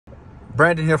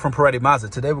Brandon here from Mazda.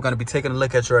 Today we're going to be taking a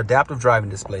look at your adaptive driving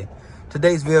display.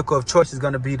 Today's vehicle of choice is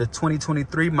going to be the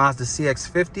 2023 Mazda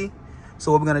CX-50.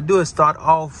 So what we're going to do is start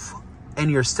off in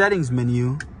your settings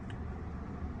menu.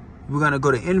 We're going to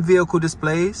go to in-vehicle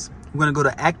displays. We're going to go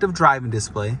to active driving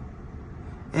display.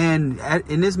 And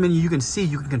in this menu, you can see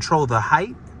you can control the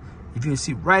height. If you can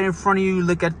see right in front of you,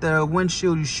 look at the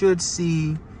windshield, you should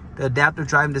see the adaptive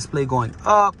driving display going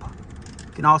up.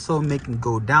 You can also make it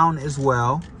go down as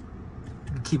well.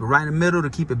 You can keep it right in the middle to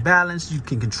keep it balanced. You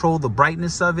can control the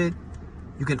brightness of it.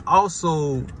 You can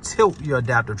also tilt your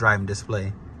adaptive driving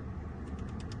display,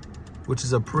 which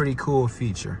is a pretty cool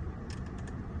feature.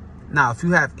 Now, if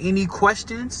you have any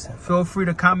questions, feel free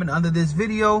to comment under this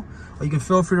video, or you can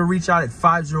feel free to reach out at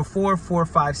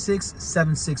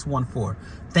 504-456-7614.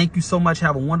 Thank you so much.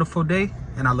 Have a wonderful day,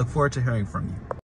 and I look forward to hearing from you.